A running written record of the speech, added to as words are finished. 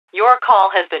Your call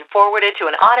has been forwarded to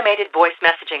an automated voice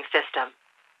messaging system.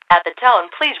 At the tone,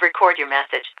 please record your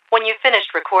message. When you've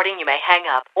finished recording, you may hang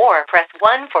up or press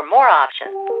 1 for more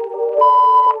options.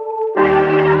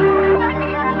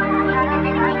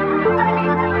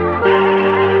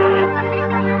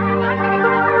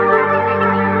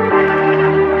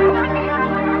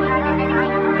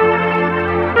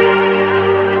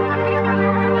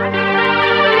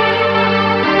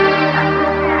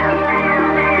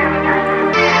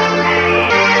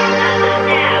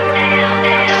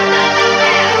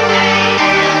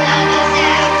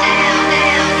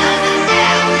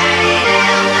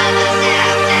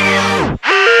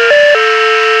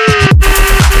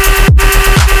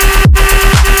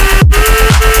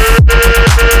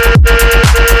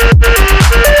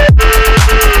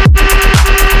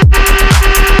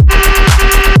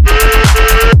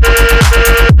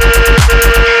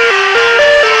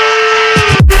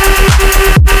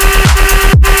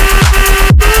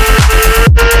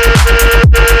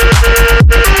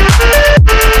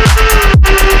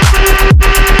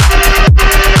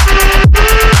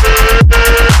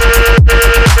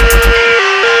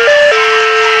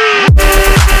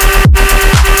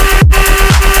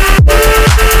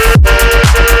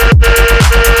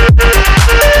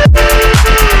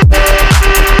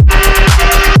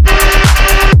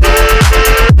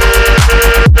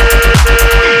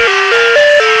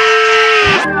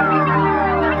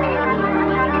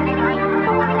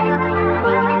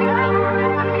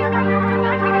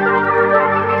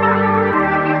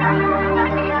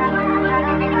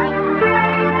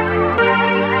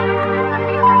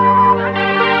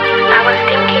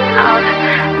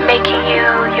 Making you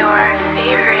your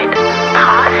favorite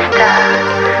pasta.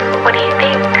 What do you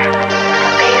think?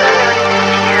 Babe, I really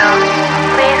miss you.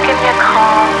 Please give me a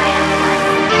call when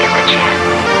you get the chance.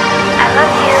 I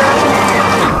love you.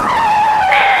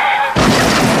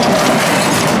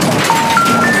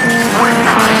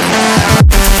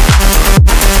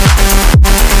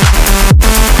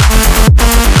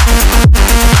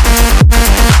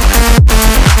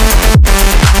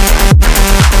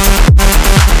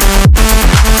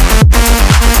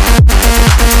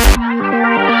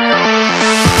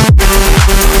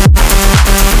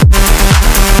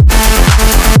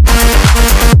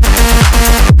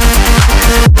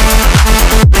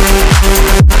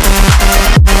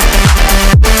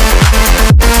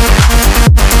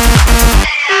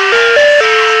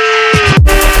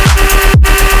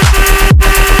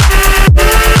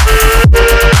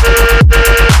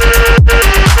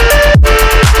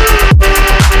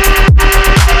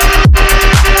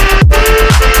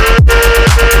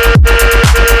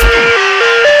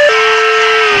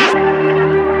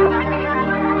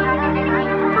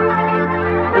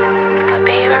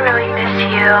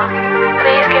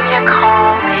 Please give me a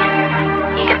call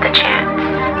when you get the chance.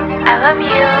 I love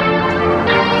you.